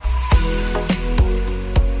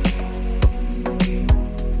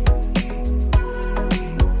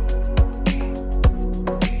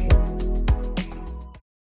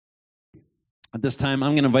At this time,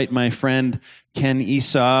 I'm going to invite my friend Ken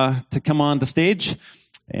Esau to come on the stage.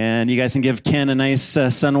 And you guys can give Ken a nice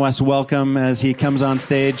Sunwest welcome as he comes on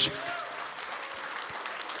stage.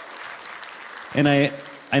 And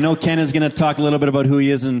I know Ken is going to talk a little bit about who he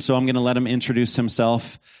is, and so I'm going to let him introduce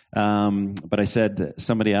himself. But I said,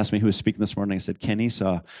 somebody asked me who was speaking this morning. I said, Ken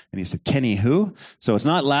Esau. And he said, Kenny who? So it's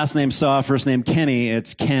not last name Saw, first name Kenny.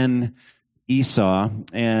 It's Ken Esau.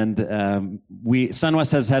 And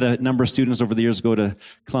Sunwest has had a number of students over the years go to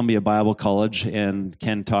Columbia Bible College, and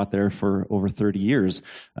Ken taught there for over 30 years.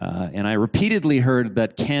 And I repeatedly heard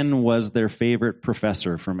that Ken was their favorite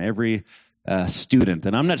professor from every student.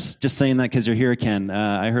 And I'm not just saying that because you're here, Ken.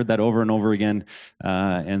 I heard that over and over again.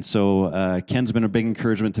 And so Ken's been a big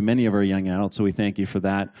encouragement to many of our young adults, so we thank you for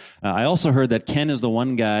that. I also heard that Ken is the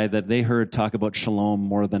one guy that they heard talk about shalom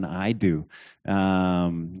more than I do.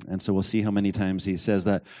 And so we'll see how many times he says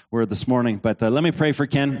that word this morning. But let me pray for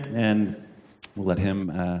Ken, and we'll let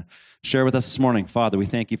him share with us this morning. Father, we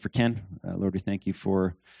thank you for Ken. Lord, we thank you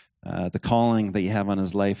for the calling that you have on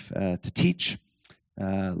his life to teach.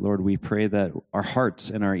 Lord, we pray that our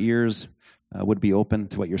hearts and our ears would be open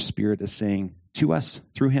to what your Spirit is saying to us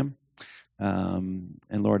through him. And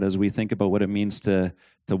Lord, as we think about what it means to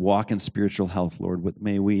walk in spiritual health, Lord,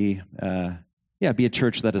 may we be a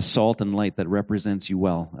church that is salt and light that represents you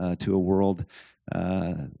well to a world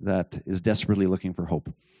that is desperately looking for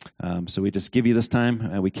hope. So we just give you this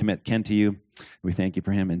time. We commit Ken to you. We thank you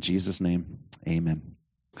for him. In Jesus' name, amen.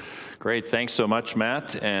 Great. Thanks so much,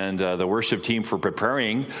 Matt, and the worship team for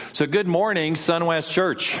preparing. So good morning, Sunwest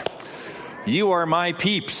Church. You are my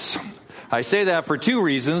peeps. I say that for two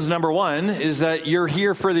reasons. Number one is that you're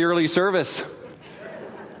here for the early service.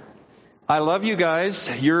 I love you guys.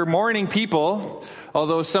 You're morning people,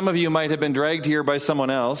 although some of you might have been dragged here by someone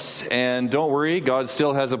else. And don't worry, God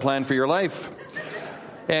still has a plan for your life.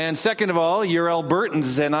 And second of all, you're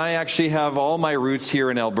Albertans, and I actually have all my roots here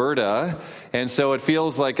in Alberta. And so it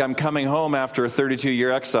feels like I'm coming home after a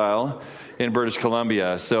 32-year exile in British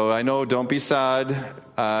Columbia. So I know, don't be sad.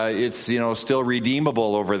 It's, still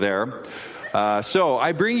redeemable over there. So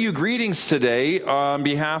I bring you greetings today on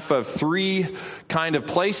behalf of three kind of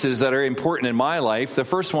places that are important in my life. The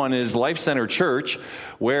first one is Life Center Church,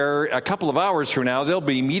 where a couple of hours from now, they'll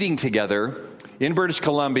be meeting together in British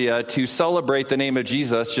Columbia to celebrate the name of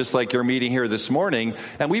Jesus, just like you're meeting here this morning.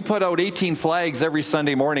 And we put out 18 flags every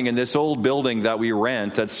Sunday morning in this old building that we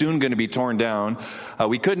rent that's soon going to be torn down.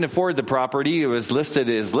 We couldn't afford the property. It was listed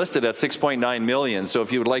at $6.9 million. So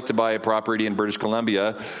if you would like to buy a property in British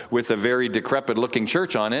Columbia with a very decrepit-looking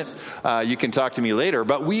church on it, you can talk to me later.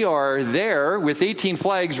 But we are there with 18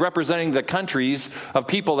 flags representing the countries of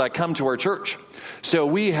people that come to our church. So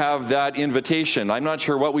we have that invitation. I'm not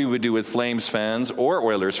sure what we would do with Flames fans or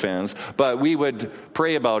Oilers fans, but we would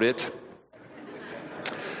pray about it.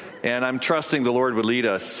 And I'm trusting the Lord would lead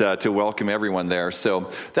us to welcome everyone there.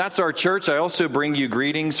 So that's our church. I also bring you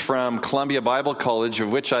greetings from Columbia Bible College,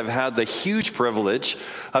 of which I've had the huge privilege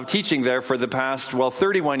of teaching there for the past,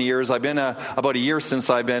 31 years. I've been about a year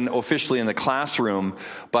since I've been officially in the classroom.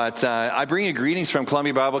 But I bring you greetings from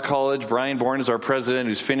Columbia Bible College. Brian Bourne is our president,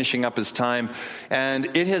 who's finishing up his time.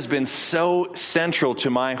 And it has been so central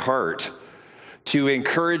to my heart to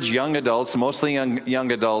encourage young adults, mostly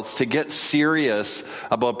young adults, to get serious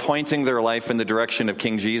about pointing their life in the direction of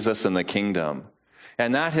King Jesus and the kingdom.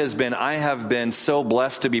 And that has been, I have been so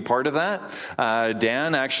blessed to be part of that.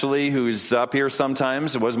 Dan, actually, who's up here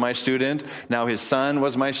sometimes, was my student. Now his son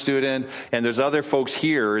was my student. And there's other folks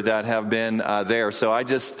here that have been there. So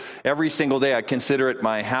every single day, I consider it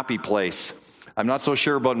my happy place. I'm not so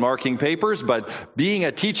sure about marking papers, but being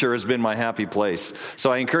a teacher has been my happy place. So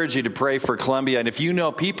I encourage you to pray for Columbia. And if you know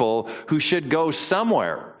people who should go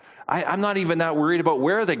somewhere, I'm not even that worried about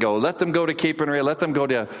where they go. Let them go to Cape and Ray. Let them go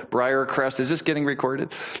to Briarcrest. Is this getting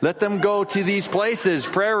recorded? Let them go to these places,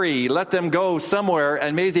 Prairie. Let them go somewhere,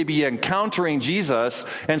 and may they be encountering Jesus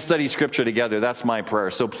and study Scripture together. That's my prayer.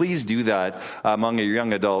 So please do that among your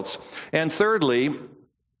young adults. And thirdly,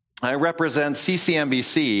 I represent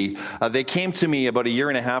CCMBC. They came to me about a year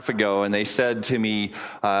and a half ago, and they said to me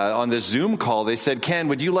on this Zoom call, they said, Ken,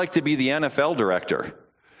 would you like to be the NFL director?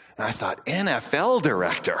 And I thought, NFL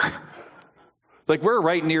director? Like, we're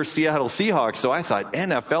right near Seattle Seahawks, so I thought,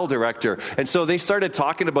 NFL director. And so they started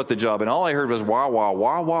talking about the job, and all I heard was, wah, wah,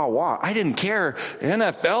 wah, wah, wah. I didn't care.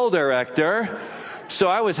 NFL director. So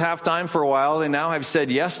I was half-time for a while, and now I've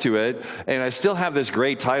said yes to it, and I still have this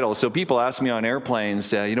great title. So people ask me on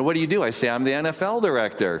airplanes, what do you do? I say, I'm the NFL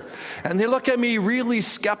director. And they look at me really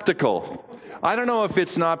skeptical. I don't know if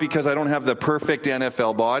it's not because I don't have the perfect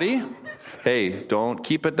NFL body, Hey, don't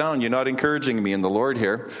keep it down. You're not encouraging me in the Lord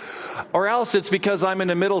here. Or else it's because I'm in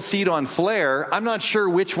the middle seat on Flair. I'm not sure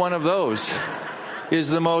which one of those is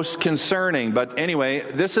the most concerning. But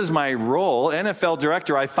anyway, this is my role. NFL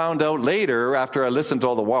director, I found out later after I listened to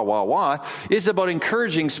all the wah, is about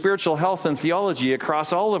encouraging spiritual health and theology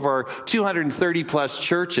across all of our 230 plus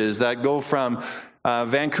churches that go from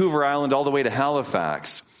Vancouver Island all the way to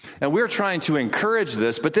Halifax. And we're trying to encourage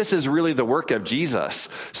this, but this is really the work of Jesus.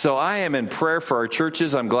 So I am in prayer for our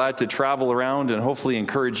churches. I'm glad to travel around and hopefully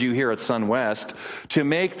encourage you here at Sun West to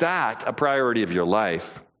make that a priority of your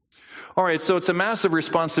life. All right, so it's a massive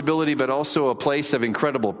responsibility, but also a place of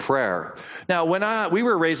incredible prayer. Now, when we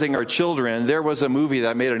were raising our children, there was a movie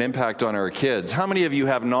that made an impact on our kids. How many of you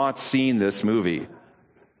have not seen this movie?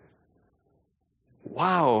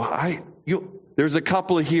 Wow, there's a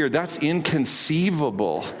couple here. That's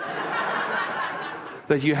inconceivable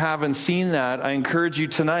that you haven't seen that. I encourage you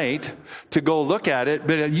tonight to go look at it.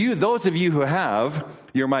 But those of you who have,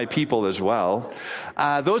 you're my people as well.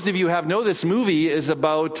 Those of you who have know this movie is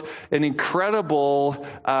about an incredible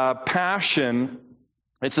passion.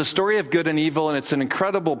 It's a story of good and evil, and it's an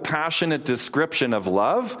incredible, passionate description of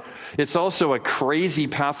love. It's also a crazy,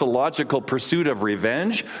 pathological pursuit of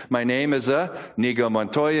revenge. My name is Inigo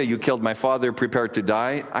Montoya. You killed my father, prepared to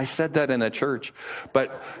die. I said that in a church.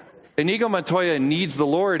 But Inigo Montoya needs the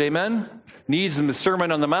Lord, amen? Needs the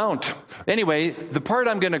Sermon on the Mount. Anyway, the part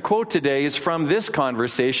I'm going to quote today is from this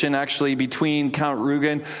conversation, actually, between Count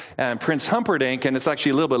Rugen and Prince Humperdinck, and it's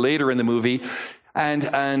actually a little bit later in the movie. And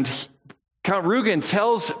Count Rugen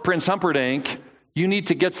tells Prince Humperdinck, you need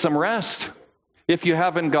to get some rest. If you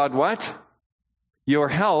haven't got what? Your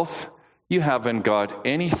health, you haven't got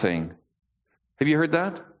anything. Have you heard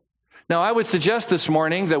that? Now, I would suggest this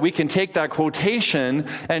morning that we can take that quotation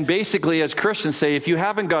and basically as Christians say, if you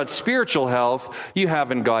haven't got spiritual health, you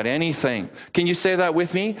haven't got anything. Can you say that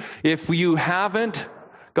with me? If you haven't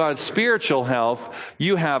got spiritual health,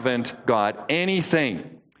 you haven't got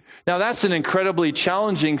anything. Now, that's an incredibly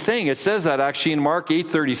challenging thing. It says that actually in Mark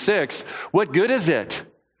 8:36. What good is it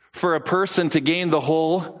for a person to gain the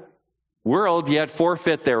whole world yet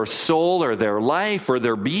forfeit their soul or their life or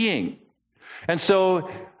their being? And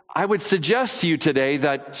so I would suggest to you today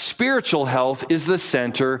that spiritual health is the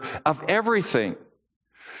center of everything.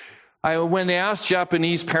 When they asked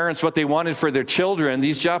Japanese parents what they wanted for their children,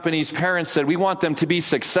 these Japanese parents said, we want them to be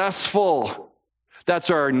successful.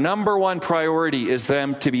 That's our number one priority, is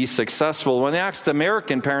them to be successful. When they asked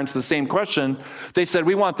American parents the same question, they said,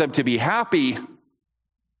 we want them to be happy.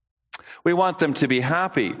 We want them to be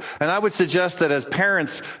happy. And I would suggest that as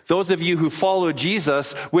parents, those of you who follow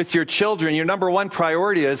Jesus with your children, your number one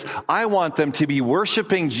priority is, I want them to be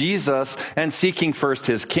worshiping Jesus and seeking first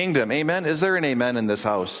his kingdom. Amen? Is there an amen in this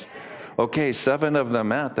house? Okay, 7 of them,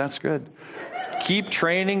 Matt. That's good. Keep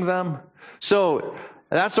training them. So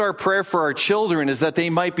that's our prayer for our children, is that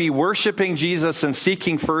they might be worshiping Jesus and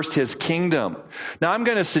seeking first his kingdom. Now, I'm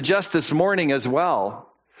going to suggest this morning as well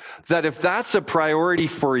that if that's a priority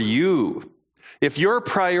for you, if your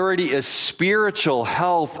priority is spiritual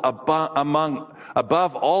health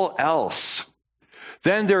above all else,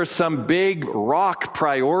 then there are some big rock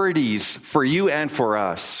priorities for you and for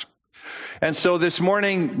us. And so this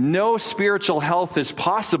morning, no spiritual health is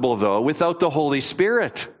possible, though, without the Holy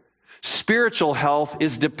Spirit. Spiritual health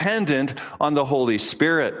is dependent on the Holy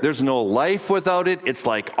Spirit. There's no life without it. It's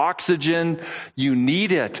like oxygen. You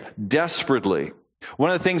need it desperately.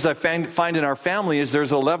 One of the things I find in our family is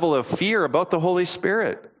there's a level of fear about the Holy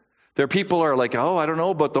Spirit. There are people who are like, oh, I don't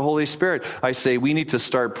know about the Holy Spirit. I say we need to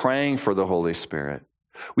start praying for the Holy Spirit.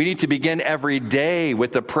 We need to begin every day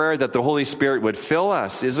with the prayer that the Holy Spirit would fill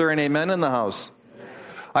us. Is there an amen in the house?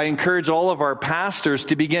 I encourage all of our pastors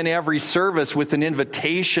to begin every service with an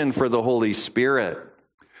invitation for the Holy Spirit.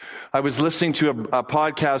 I was listening to a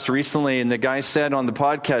podcast recently, and the guy said on the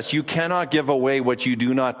podcast, you cannot give away what you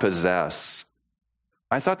do not possess.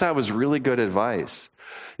 I thought that was really good advice.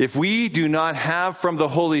 If we do not have from the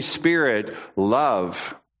Holy Spirit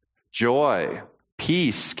love, joy,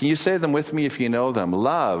 peace, can you say them with me if you know them?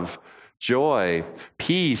 Love, joy,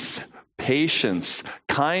 peace, patience,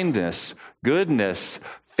 kindness, goodness,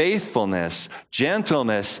 faithfulness,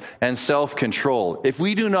 gentleness, and self-control. If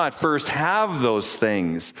we do not first have those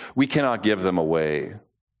things, we cannot give them away.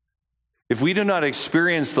 If we do not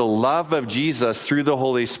experience the love of Jesus through the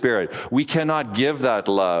Holy Spirit, we cannot give that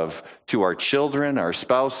love to our children, our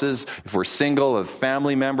spouses, if we're single, of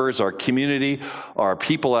family members, our community, our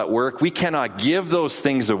people at work. We cannot give those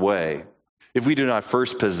things away if we do not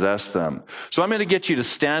first possess them. So I'm going to get you to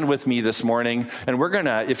stand with me this morning, and we're going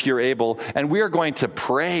to, if you're able, and we are going to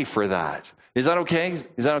pray for that. Is that okay?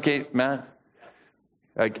 Is that okay, Matt?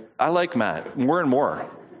 I like Matt more and more.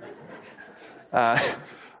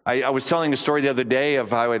 I was telling a story the other day of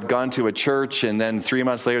how I'd gone to a church, and then 3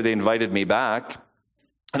 months later they invited me back.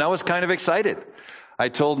 And I was kind of excited. I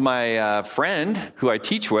told my friend who I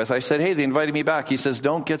teach with, I said, hey, they invited me back. He says,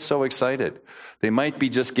 don't get so excited. They might be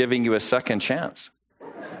just giving you a second chance.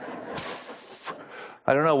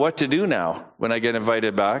 I don't know what to do now when I get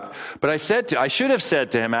invited back. But I should have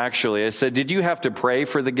said to him, actually, I said, did you have to pray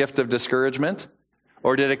for the gift of discouragement?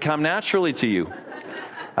 Or did it come naturally to you?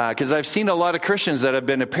 Because I've seen a lot of Christians that have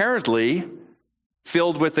been apparently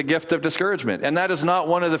filled with the gift of discouragement. And that is not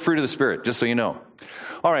one of the fruit of the Spirit, just so you know.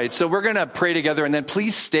 All right, so we're going to pray together, and then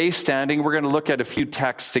please stay standing. We're going to look at a few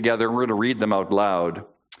texts together, and we're going to read them out loud.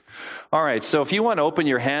 All right, so if you want to open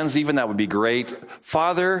your hands even, that would be great.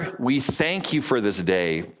 Father, we thank you for this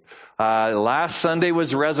day. Last Sunday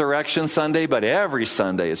was Resurrection Sunday, but every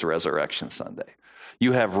Sunday is Resurrection Sunday.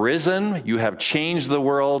 You have risen, you have changed the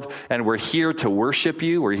world, and we're here to worship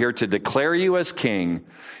you. We're here to declare you as King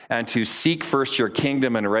and to seek first your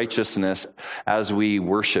kingdom and righteousness as we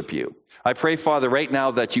worship you. I pray, Father, right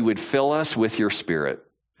now that you would fill us with your Spirit.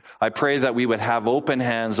 I pray that we would have open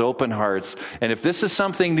hands, open hearts. And if this is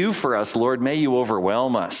something new for us, Lord, may you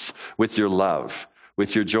overwhelm us with your love,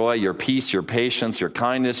 with your joy, your peace, your patience, your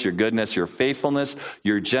kindness, your goodness, your faithfulness,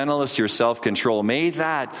 your gentleness, your self-control. May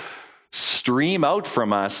that stream out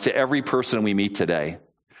from us to every person we meet today.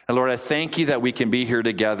 And Lord, I thank you that we can be here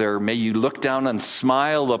together. May you look down and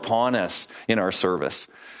smile upon us in our service.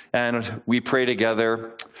 And we pray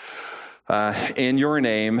together in your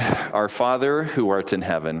name, our Father who art in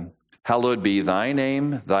heaven, hallowed be thy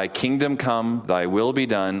name, thy kingdom come, thy will be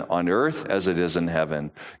done on earth as it is in heaven.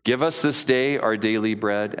 Give us this day our daily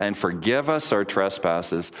bread, and forgive us our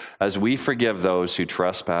trespasses as we forgive those who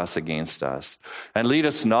trespass against us. And lead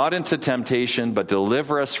us not into temptation, but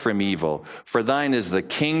deliver us from evil. For thine is the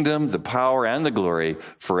kingdom, the power, and the glory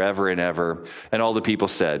forever and ever. And all the people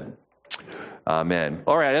said, Amen.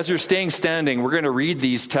 All right, as you're staying standing, we're going to read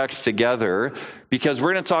these texts together because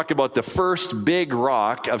we're going to talk about the first big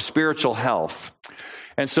rock of spiritual health.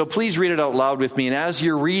 And so please read it out loud with me. And as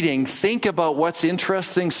you're reading, think about what's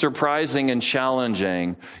interesting, surprising, and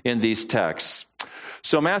challenging in these texts.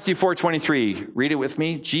 So Matthew 4:23, read it with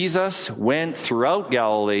me. Jesus went throughout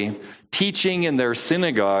Galilee, teaching in their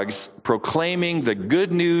synagogues, proclaiming the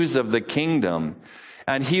good news of the kingdom,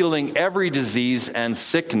 and healing every disease and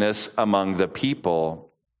sickness among the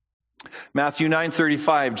people. Matthew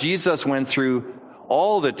 9:35, Jesus went through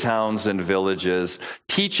all the towns and villages,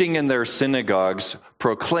 teaching in their synagogues,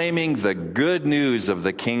 proclaiming the good news of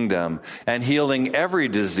the kingdom, and healing every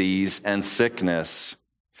disease and sickness.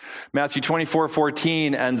 Matthew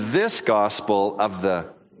 24:14, and this gospel of the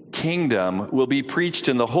kingdom will be preached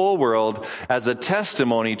in the whole world as a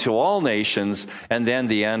testimony to all nations, and then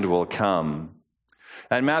the end will come.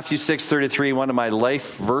 And Matthew 6:33, one of my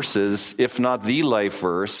life verses, if not the life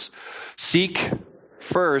verse, seek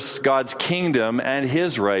first God's kingdom and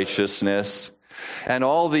his righteousness, and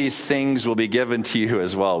all these things will be given to you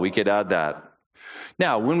as well. We could add that.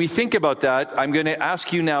 Now, when we think about that, I'm going to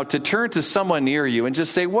ask you now to turn to someone near you and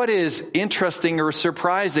just say, what is interesting or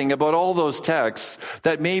surprising about all those texts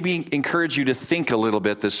that maybe encourage you to think a little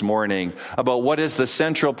bit this morning about what is the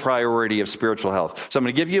central priority of spiritual health? So I'm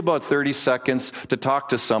going to give you about 30 seconds to talk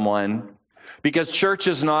to someone, because church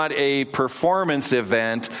is not a performance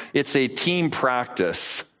event, it's a team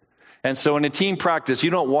practice. And so in a team practice, you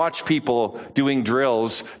don't watch people doing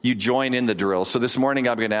drills, you join in the drill. So this morning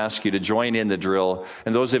I'm going to ask you to join in the drill,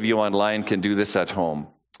 and those of you online can do this at home.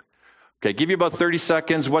 Okay, give you about 30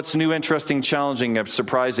 seconds. What's new, interesting, challenging, or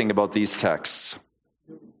surprising about these texts?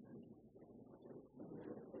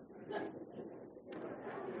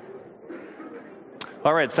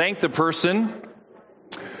 All right, thank the person.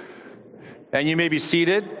 And you may be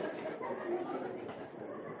seated.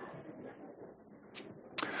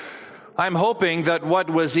 I'm hoping that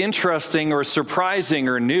what was interesting or surprising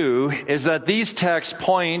or new is that these texts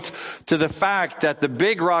point to the fact that the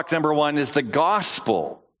big rock, number one, is the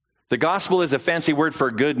gospel. The gospel is a fancy word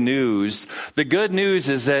for good news. The good news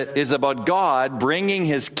is about God bringing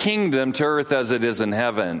his kingdom to earth as it is in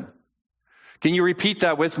heaven. Can you repeat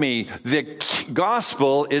that with me? The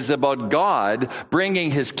gospel is about God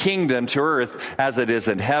bringing his kingdom to earth as it is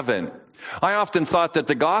in heaven. I often thought that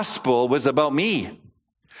the gospel was about me.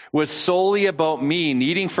 Was solely about me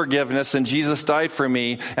needing forgiveness, and Jesus died for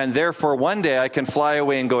me, and therefore one day I can fly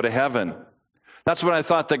away and go to heaven. That's what I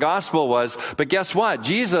thought the gospel was. But guess what?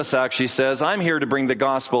 Jesus actually says, I'm here to bring the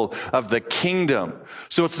gospel of the kingdom.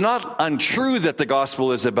 So it's not untrue that the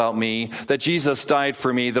gospel is about me, that Jesus died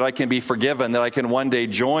for me, that I can be forgiven, that I can one day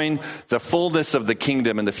join the fullness of the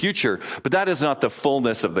kingdom in the future. But that is not the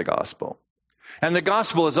fullness of the gospel. And the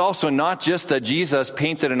gospel is also not just that Jesus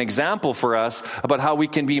painted an example for us about how we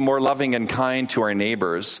can be more loving and kind to our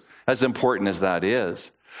neighbors, as important as that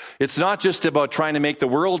is. It's not just about trying to make the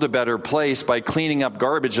world a better place by cleaning up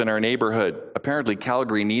garbage in our neighborhood. Apparently,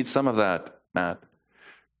 Calgary needs some of that, Matt.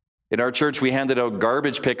 In our church, we handed out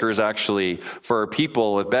garbage pickers, actually, for our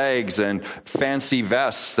people with bags and fancy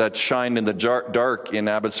vests that shine in the dark in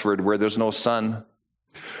Abbotsford where there's no sun,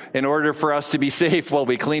 in order for us to be safe while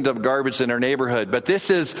we cleaned up garbage in our neighborhood. But this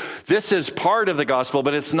is part of the gospel,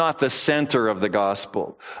 but it's not the center of the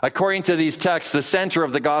gospel. According to these texts, the center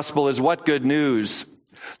of the gospel is what good news?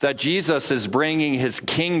 That Jesus is bringing his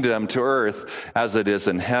kingdom to earth as it is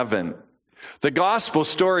in heaven. The gospel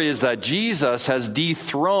story is that Jesus has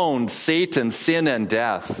dethroned Satan, sin, and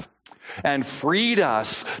death, and freed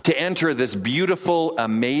us to enter this beautiful,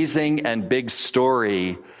 amazing, and big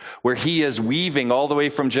story where he is weaving all the way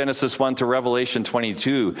from Genesis 1 to Revelation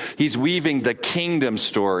 22. He's weaving the kingdom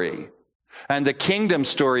story. And the kingdom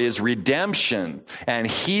story is redemption and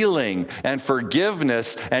healing and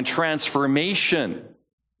forgiveness and transformation.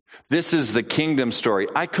 This is the kingdom story.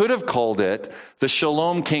 I could have called it the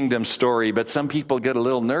Shalom kingdom story, but some people get a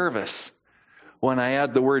little nervous when I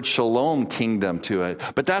add the word Shalom kingdom to it.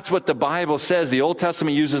 But that's what the Bible says. The Old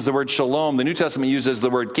Testament uses the word Shalom. The New Testament uses the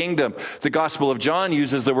word kingdom. The Gospel of John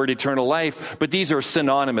uses the word eternal life. But these are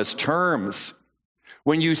synonymous terms.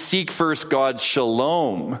 When you seek first God's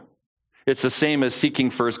Shalom, it's the same as seeking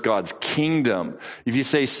first God's kingdom. If you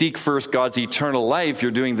say seek first God's eternal life,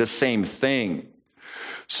 you're doing the same thing.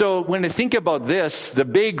 So when I think about this, the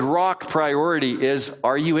big rock priority is,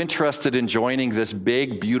 are you interested in joining this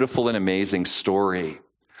big, beautiful, and amazing story?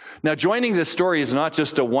 Now, joining this story is not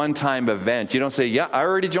just a one-time event. You don't say, yeah, I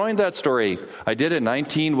already joined that story. I did it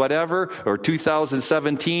 19 whatever, or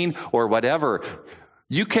 2017, or whatever.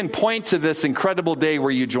 You can point to this incredible day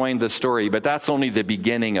where you joined the story, but that's only the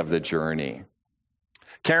beginning of the journey.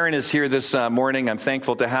 Karen is here this morning. I'm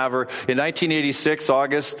thankful to have her. In 1986,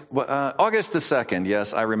 August the 2nd,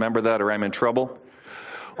 yes, I remember that, or I'm in trouble.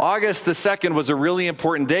 August the 2nd was a really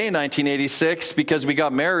important day in 1986 because we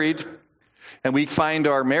got married, and we find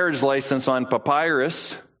our marriage license on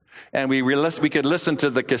papyrus, and we could listen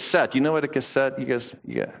to the cassette. You know what a cassette? You guys,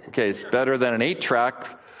 yeah. Okay, it's better than an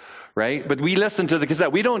 8-track. Right? But we listen to the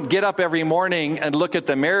cassette. We don't get up every morning and look at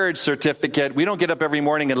the marriage certificate. We don't get up every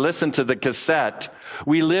morning and listen to the cassette.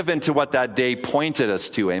 We live into what that day pointed us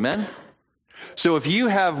to. Amen? So if you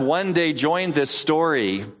have one day joined this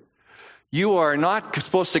story, you are not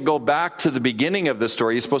supposed to go back to the beginning of the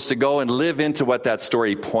story. You're supposed to go and live into what that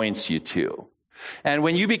story points you to. And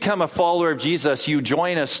when you become a follower of Jesus, you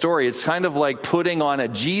join a story. It's kind of like putting on a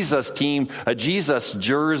Jesus team, a Jesus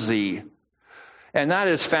jersey. And that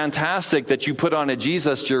is fantastic that you put on a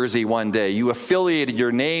Jesus jersey one day. You affiliated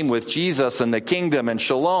your name with Jesus and the kingdom and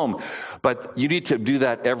shalom. But you need to do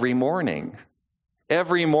that every morning.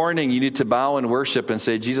 Every morning you need to bow and worship and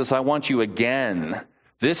say, Jesus, I want you again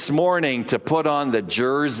this morning to put on the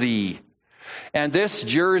jersey. And this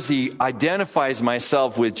jersey identifies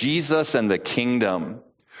myself with Jesus and the kingdom.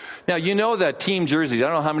 Now, you know that team jerseys, I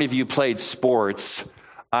don't know how many of you played sports.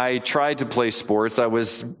 I tried to play sports. I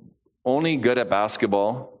was only good at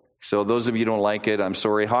basketball. So those of you who don't like it, I'm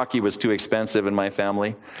sorry. Hockey was too expensive in my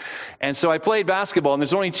family. And so I played basketball, and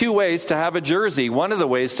there's only two ways to have a jersey. One of the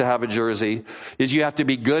ways to have a jersey is you have to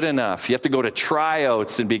be good enough. You have to go to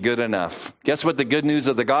tryouts and be good enough. Guess what the good news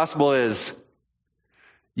of the gospel is?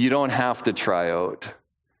 You don't have to try out.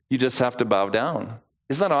 You just have to bow down.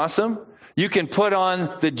 Isn't that awesome? You can put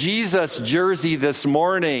on the Jesus jersey this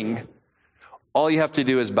morning. All you have to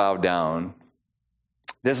do is bow down.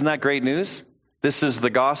 Isn't that great news? This is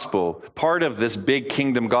the gospel, part of this big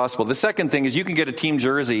kingdom gospel. The second thing is you can get a team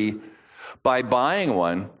jersey by buying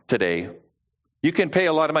one today. You can pay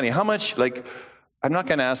a lot of money. How much? I'm not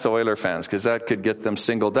going to ask the Oiler fans because that could get them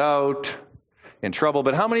singled out, in trouble.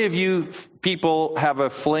 But how many of you people have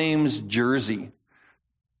a Flames jersey?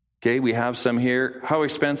 Okay, we have some here. How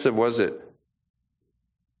expensive was it?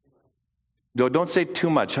 No, don't say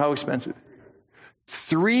too much. How expensive?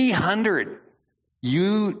 $300.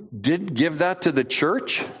 You did give that to the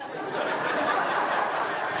church?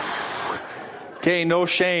 Okay, no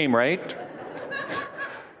shame, right?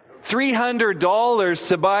 $300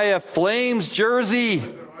 to buy a Flames jersey.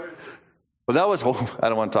 Well, I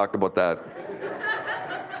don't want to talk about that.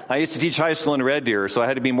 I used to teach high school in Red Deer, so I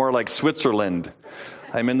had to be more like Switzerland.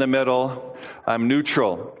 I'm in the middle. I'm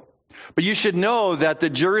neutral. But you should know that the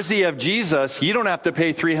jersey of Jesus, you don't have to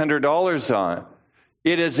pay $300 on.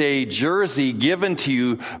 It is a jersey given to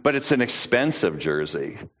you, but it's an expensive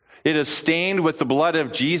jersey. It is stained with the blood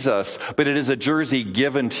of Jesus, but it is a jersey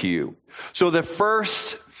given to you. So the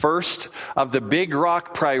first of the big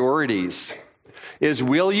rock priorities is,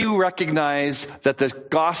 will you recognize that the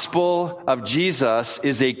gospel of Jesus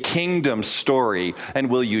is a kingdom story, and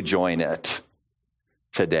will you join it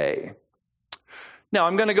today? Now,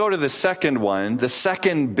 I'm going to go to the second one. The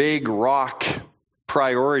second big rock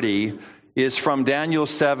priority is from Daniel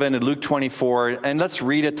 7 and Luke 24, and let's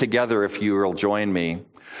read it together if you will join me.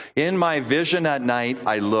 In my vision at night,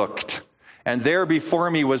 I looked, and there before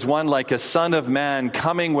me was one like a son of man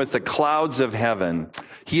coming with the clouds of heaven.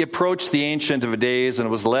 He approached the Ancient of Days and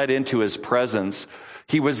was led into his presence.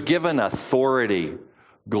 He was given authority,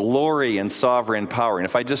 glory, and sovereign power. And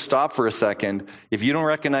if I just stop for a second, if you don't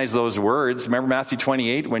recognize those words, remember Matthew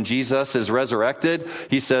 28, when Jesus is resurrected,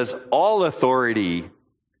 he says, all authority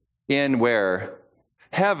in where?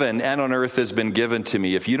 Heaven and on earth has been given to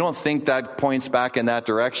me. If you don't think that points back in that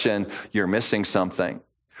direction, you're missing something.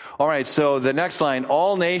 All right, so the next line,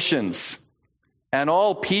 all nations and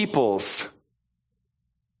all peoples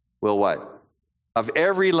will what? Of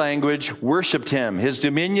every language worshipped him. His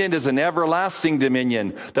dominion is an everlasting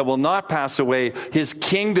dominion that will not pass away. His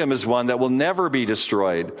kingdom is one that will never be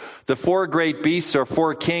destroyed. The four great beasts are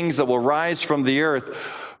four kings that will rise from the earth.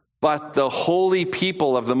 But the holy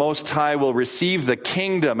people of the Most High will receive the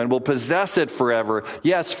kingdom and will possess it forever.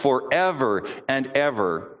 Yes, forever and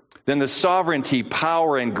ever. Then the sovereignty,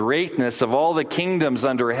 power, and greatness of all the kingdoms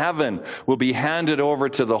under heaven will be handed over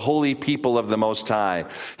to the holy people of the Most High.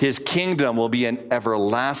 His kingdom will be an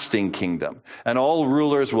everlasting kingdom, and all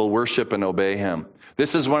rulers will worship and obey him.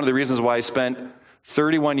 This is one of the reasons why I spent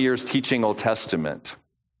 31 years teaching Old Testament.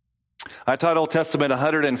 I taught Old Testament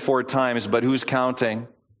 104 times, but who's counting?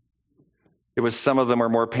 It was, some of them are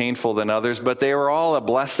more painful than others, but they were all a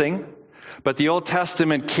blessing. But the Old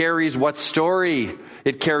Testament carries what story?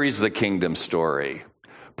 It carries the kingdom story,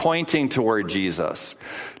 pointing toward Jesus.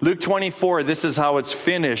 Luke 24, this is how it's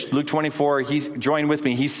finished. Luke 24, join with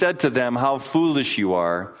me. He said to them, how foolish you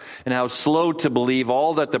are, and how slow to believe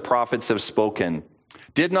all that the prophets have spoken.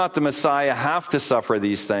 Did not the Messiah have to suffer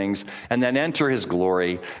these things and then enter his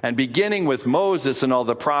glory? And beginning with Moses and all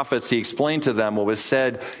the prophets, he explained to them what was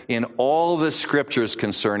said in all the scriptures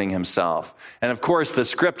concerning himself. And of course, the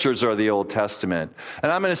scriptures are the Old Testament.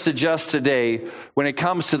 And I'm going to suggest today, when it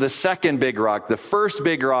comes to the second big rock, the first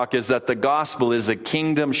big rock is that the gospel is a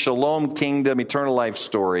kingdom, shalom kingdom, eternal life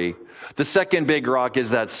story. The second big rock is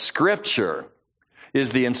that scripture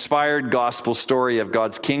is the inspired gospel story of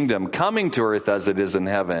God's kingdom coming to earth as it is in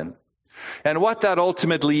heaven. And what that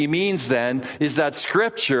ultimately means then is that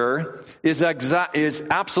scripture is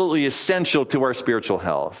absolutely essential to our spiritual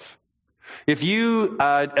health. If you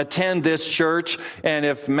attend this church and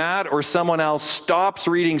if Matt or someone else stops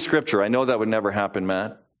reading scripture, I know that would never happen,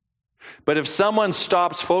 Matt. But if someone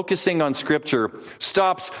stops focusing on scripture,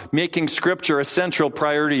 stops making scripture a central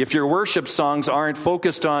priority, if your worship songs aren't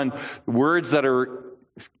focused on words that are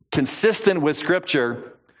consistent with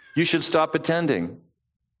scripture, you should stop attending.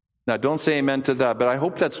 Now, don't say amen to that, but I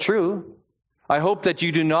hope that's true. I hope that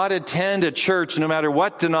you do not attend a church, no matter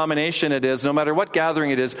what denomination it is, no matter what gathering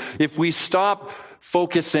it is, if we stop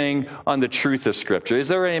focusing on the truth of scripture. Is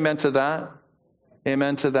there an amen to that?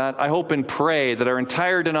 Amen to that. I hope and pray that our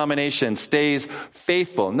entire denomination stays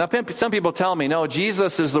faithful. Now, some people tell me, no,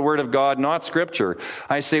 Jesus is the Word of God, not Scripture.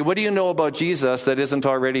 I say, what do you know about Jesus that isn't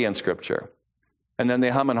already in Scripture? And then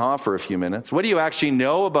they hum and haw for a few minutes. What do you actually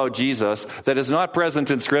know about Jesus that is not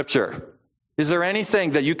present in Scripture? Is there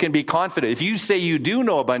anything that you can be confident? If you say you do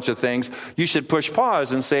know a bunch of things, you should push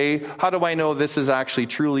pause and say, how do I know this is actually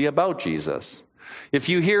truly about Jesus? If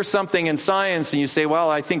you hear something in science and you say, well,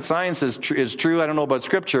 I think science is true, I don't know about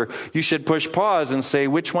Scripture, you should push pause and say,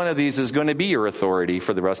 which one of these is going to be your authority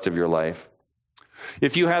for the rest of your life?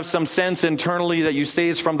 If you have some sense internally that you say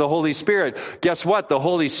is from the Holy Spirit, guess what? The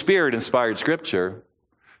Holy Spirit inspired Scripture.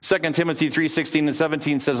 2 Timothy 3:16 and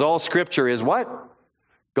 17 says all Scripture is what?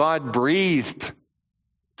 God breathed.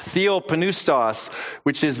 Theopneustos,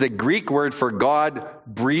 which is the Greek word for God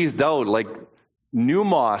breathed out, like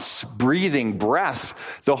pneumos, breathing, breath.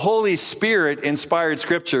 The Holy Spirit inspired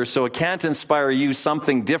Scripture, so it can't inspire you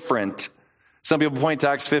something different. Some people point to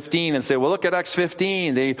Acts 15 and say, well, look at Acts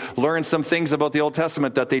 15. They learned some things about the Old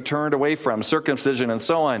Testament that they turned away from, circumcision and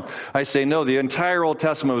so on. I say, no, the entire Old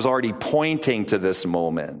Testament was already pointing to this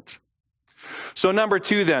moment. So number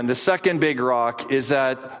 2 then, the second big rock is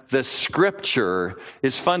that the Scripture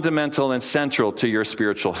is fundamental and central to your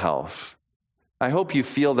spiritual health. I hope you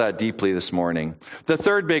feel that deeply this morning. The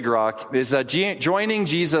third big rock is that joining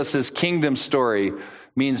Jesus' kingdom story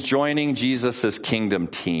means joining Jesus' kingdom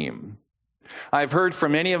team. I've heard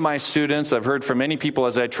from many of my students, I've heard from many people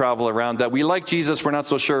as I travel around that we like Jesus, we're not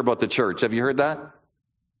so sure about the church. Have you heard that?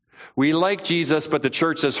 We like Jesus, but the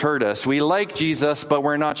church has hurt us. We like Jesus, but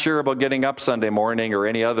we're not sure about getting up Sunday morning or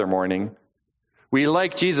any other morning. We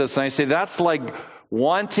like Jesus, and I say that's like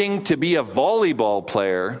wanting to be a volleyball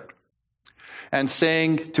player and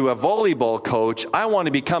saying to a volleyball coach, I want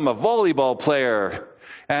to become a volleyball player,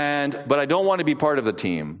 but I don't want to be part of the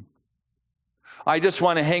team. I just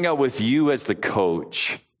want to hang out with you as the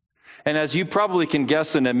coach. And as you probably can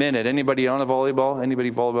guess in a minute, anybody on a volleyball? Anybody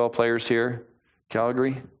volleyball players here?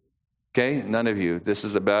 Calgary? Okay, none of you. This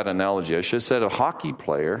is a bad analogy. I should have said a hockey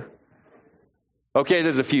player. Okay,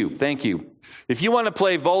 there's a few. Thank you. If you want to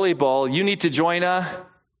play volleyball, you need to join a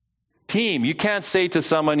team. You can't say to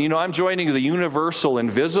someone, I'm joining the universal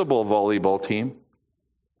invisible volleyball team.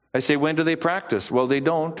 I say, when do they practice? Well, they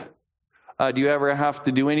don't. Do you ever have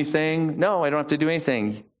to do anything? No, I don't have to do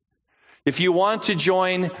anything. If you want to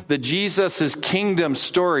join the Jesus' kingdom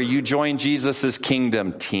story, you join Jesus'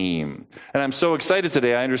 kingdom team. And I'm so excited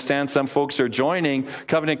today. I understand some folks are joining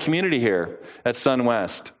Covenant Community here at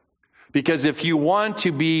SunWest. Because if you want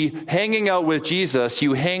to be hanging out with Jesus,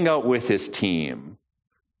 you hang out with his team.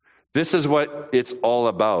 This is what it's all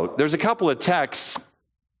about. There's a couple of texts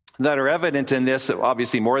that are evident in this,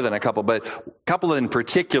 obviously more than a couple, but a couple in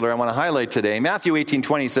particular I want to highlight today. Matthew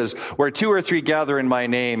 18:20 says, where 2 or 3 gather in my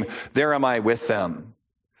name, there am I with them.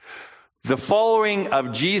 The following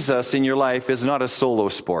of Jesus in your life is not a solo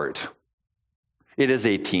sport. It is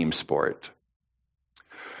a team sport.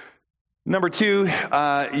 Number 2,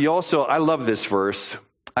 I love this verse.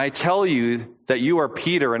 I tell you that you are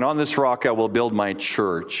Peter, and on this rock I will build my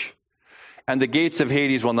church, and the gates of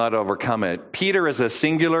Hades will not overcome it. Peter is a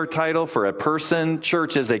singular title for a person.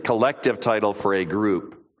 Church is a collective title for a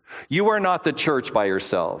group. You are not the church by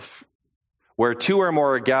yourself. Where 2 or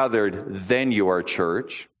more are gathered, then you are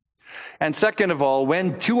church. And second of all,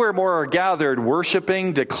 when 2 or more are gathered,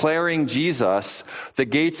 worshiping, declaring Jesus, the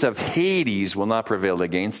gates of Hades will not prevail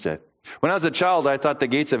against it. When I was a child, I thought the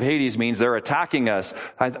gates of Hades means they're attacking us.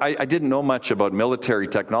 I didn't know much about military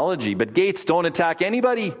technology, but gates don't attack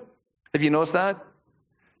anybody. Have you noticed that?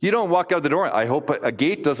 You don't walk out the door, I hope a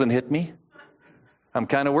gate doesn't hit me. I'm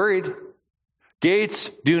kind of worried. Gates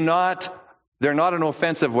they're not an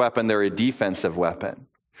offensive weapon, they're a defensive weapon.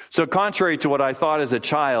 So contrary to what I thought as a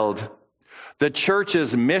child, the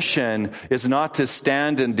church's mission is not to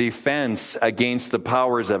stand in defense against the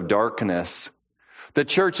powers of darkness. The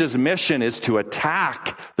church's mission is to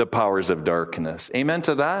attack the powers of darkness. Amen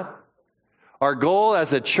to that? Our goal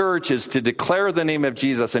as a church is to declare the name of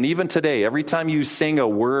Jesus. And even today, every time you sing a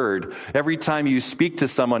word, every time you speak to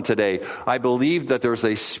someone today, I believe that there's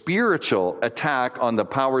a spiritual attack on the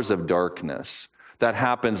powers of darkness that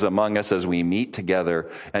happens among us as we meet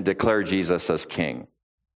together and declare Jesus as King.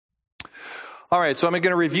 All right, so I'm going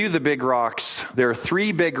to review the big rocks. There are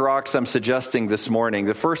 3 big rocks I'm suggesting this morning.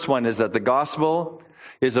 The first one is that the gospel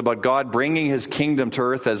is about God bringing his kingdom to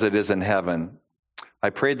earth as it is in heaven. I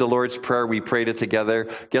prayed the Lord's Prayer. We prayed it together.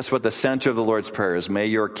 Guess what the center of the Lord's Prayer is? May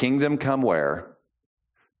your kingdom come where?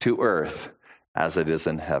 To earth as it is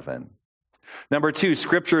in heaven. Number 2,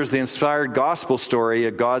 Scripture is the inspired gospel story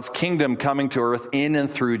of God's kingdom coming to earth in and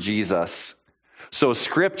through Jesus. So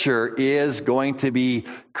Scripture is going to be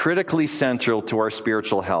critically central to our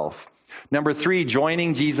spiritual health. Number 3,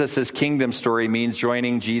 joining Jesus' kingdom story means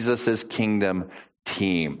joining Jesus' kingdom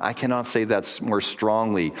team. I cannot say that more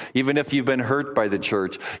strongly. Even if you've been hurt by the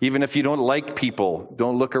church, even if you don't like people,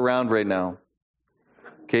 don't look around right now.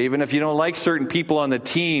 Okay, even if you don't like certain people on the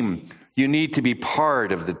team, you need to be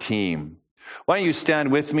part of the team. Why don't you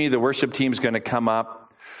stand with me? The worship team is going to come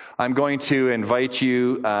up. I'm going to invite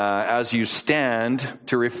you, as you stand,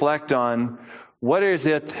 to reflect on what is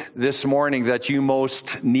it this morning that you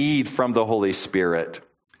most need from the Holy Spirit.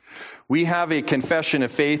 We have a confession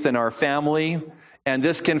of faith in our family. And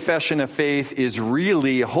this confession of faith is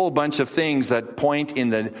really a whole bunch of things that point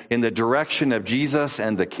in the direction of Jesus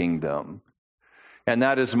and the kingdom. And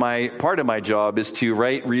that is part of my job is to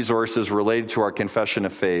write resources related to our confession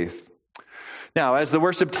of faith. Now, as the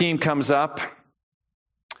worship team comes up,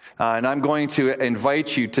 and I'm going to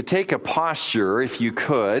invite you to take a posture, if you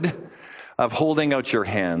could, of holding out your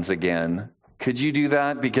hands again. Could you do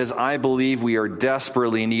that? Because I believe we are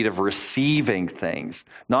desperately in need of receiving things,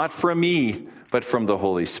 not from me, but from the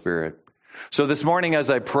Holy Spirit. So this morning as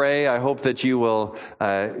I pray, I hope that you will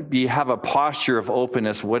have a posture of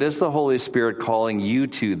openness. What is the Holy Spirit calling you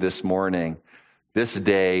to this morning, this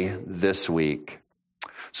day, this week?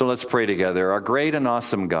 So let's pray together. Our great and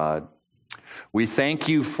awesome God, we thank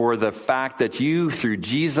you for the fact that you, through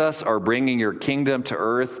Jesus, are bringing your kingdom to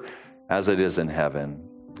earth as it is in heaven.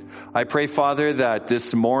 I pray, Father, that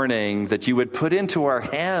this morning that you would put into our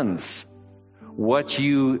hands what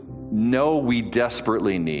you know we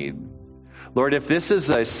desperately need. Lord, if this is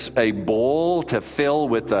a bowl to fill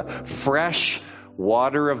with the fresh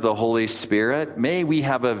water of the Holy Spirit, may we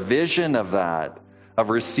have a vision of that, of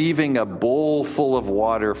receiving a bowl full of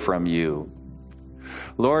water from you.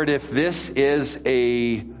 Lord, if this is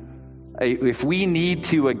if we need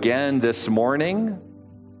to again this morning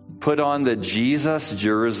put on the Jesus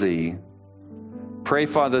jersey, pray,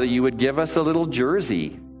 Father, that you would give us a little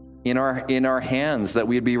jersey in our hands, that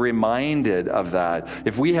we'd be reminded of that.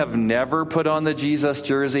 If we have never put on the Jesus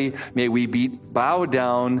jersey, may we bow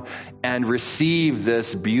down and receive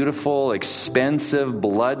this beautiful, expensive,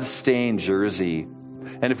 blood-stained jersey.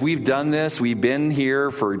 And if we've done this, we've been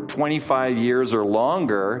here for 25 years or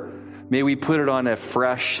longer, may we put it on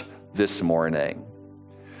afresh this morning.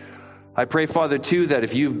 I pray, Father, too, that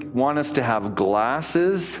if you want us to have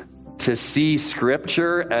glasses to see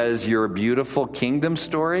Scripture as your beautiful kingdom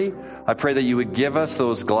story, I pray that you would give us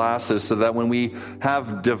those glasses so that when we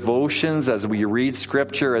have devotions, as we read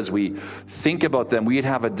Scripture, as we think about them, we'd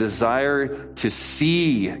have a desire to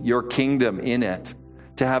see your kingdom in it,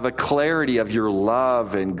 to have a clarity of your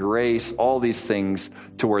love and grace, all these things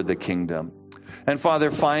toward the kingdom. And Father,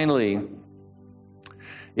 finally,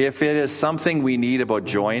 if it is something we need about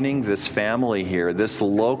joining this family here, this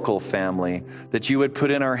local family, that you would put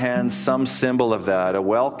in our hands some symbol of that, a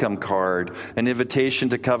welcome card, an invitation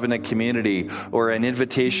to covenant community, or an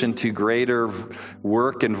invitation to greater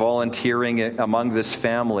work and volunteering among this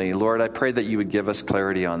family. Lord, I pray that you would give us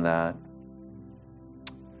clarity on that.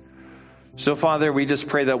 So, Father, we just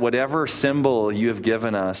pray that whatever symbol you have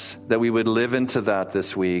given us, that we would live into that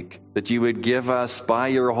this week, that you would give us, by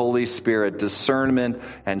your Holy Spirit, discernment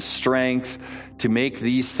and strength to make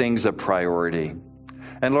these things a priority.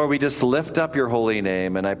 And Lord, we just lift up your holy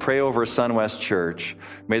name, and I pray over Sunwest Church.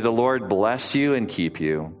 May the Lord bless you and keep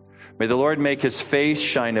you. May the Lord make his face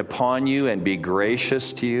shine upon you and be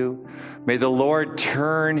gracious to you. May the Lord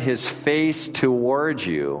turn his face towards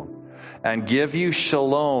you and give you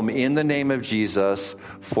shalom in the name of Jesus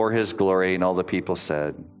for his glory. And all the people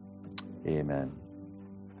said, amen.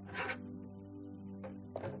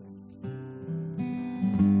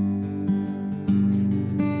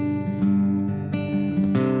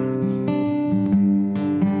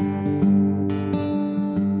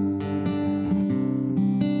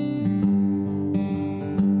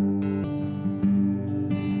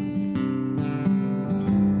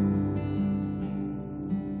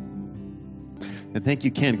 And thank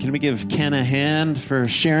you, Ken. Can we give Ken a hand for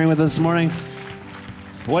sharing with us this morning?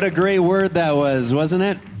 What a great word that was, wasn't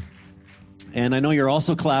it? And I know you're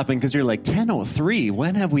also clapping because you're like, 10:03,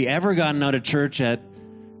 when have we ever gotten out of church at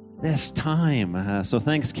this time? So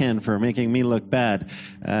thanks, Ken, for making me look bad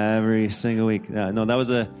every single week. No, that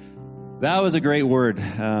was a great word.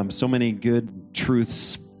 So many good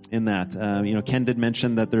truths in that. Ken did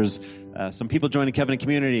mention that there's some people joining Covenant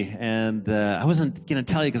Community, and I wasn't going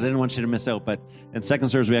to tell you because I didn't want you to miss out, but in Second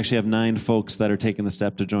Service, we actually have 9 folks that are taking the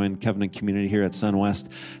step to join Covenant Community here at Sunwest.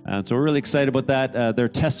 So we're really excited about that. Their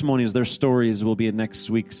testimonies, their stories will be in next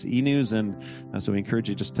week's e-news, and so we encourage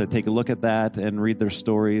you just to take a look at that and read their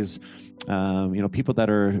stories. People that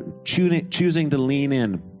are choosing to lean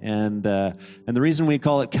in, and the reason we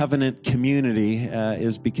call it Covenant Community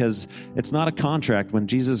is because it's not a contract. When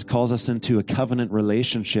Jesus calls us into a covenant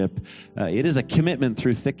relationship, it is a commitment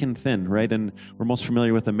through thick and thin, right? And we're most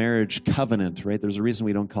familiar with a marriage covenant, right? There's a reason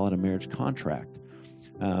we don't call it a marriage contract.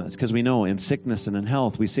 It's because we know in sickness and in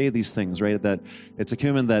health, we say these things, right? That it's a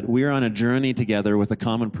commitment that we're on a journey together with a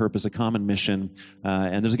common purpose, a common mission,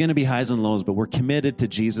 and there's going to be highs and lows, but we're committed to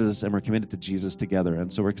Jesus, and we're committed to Jesus together.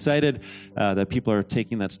 And so we're excited that people are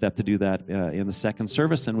taking that step to do that in the second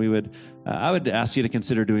service, and I would ask you to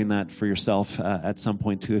consider doing that for yourself at some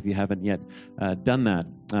point too, if you haven't yet done that.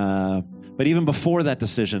 But even before that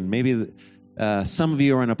decision, maybe some of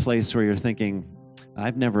you are in a place where you're thinking,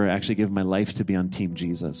 I've never actually given my life to be on Team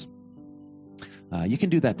Jesus. You can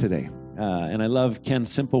do that today. And I love Ken's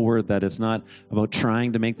simple word that it's not about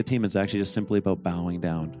trying to make the team. It's actually just simply about bowing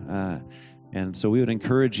down. And so we would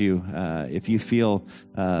encourage you, if you feel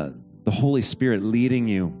the Holy Spirit leading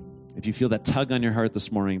you if you feel that tug on your heart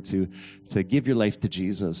this morning to give your life to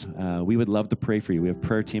Jesus, we would love to pray for you. We have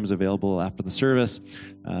prayer teams available after the service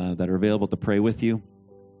that are available to pray with you.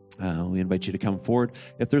 We invite you to come forward.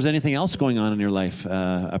 If there's anything else going on in your life,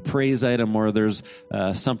 a praise item, or there's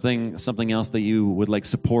something else that you would like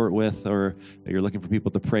support with, or you're looking for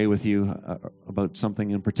people to pray with you about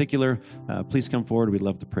something in particular, please come forward. We'd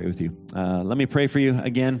love to pray with you. Let me pray for you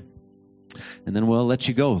again, and then we'll let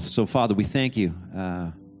you go. So, Father, we thank you.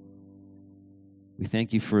 We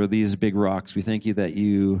thank you for these big rocks. We thank you that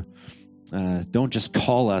you don't just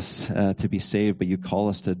call us to be saved, but you call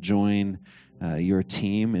us to join your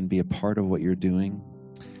team and be a part of what you're doing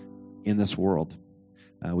in this world.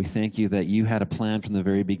 We thank you that you had a plan from the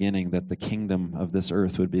very beginning that the kingdom of this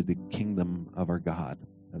earth would be the kingdom of our God,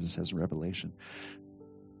 as it says in Revelation.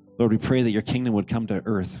 Lord, we pray that your kingdom would come to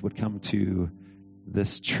earth, would come to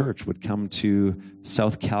this church, would come to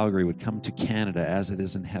South Calgary, would come to Canada as it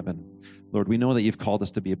is in heaven. Lord, we know that you've called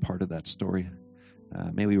us to be a part of that story.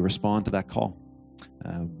 May we respond to that call.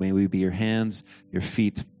 May we be your hands, your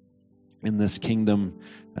feet, in this kingdom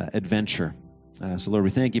adventure. So, Lord,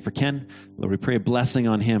 we thank you for Ken. Lord, we pray a blessing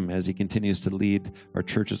on him as he continues to lead our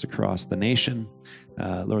churches across the nation.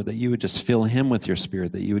 Lord, that you would just fill him with your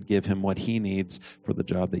spirit, that you would give him what he needs for the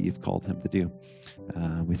job that you've called him to do.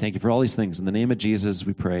 We thank you for all these things. In the name of Jesus,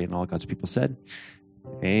 we pray, and all God's people said,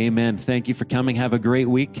 amen. Thank you for coming. Have a great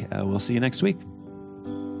week. We'll see you next week.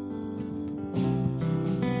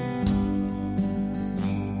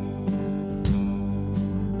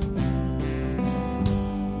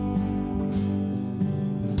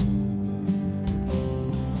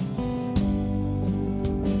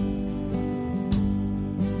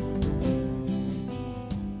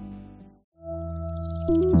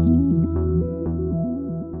 Thank you.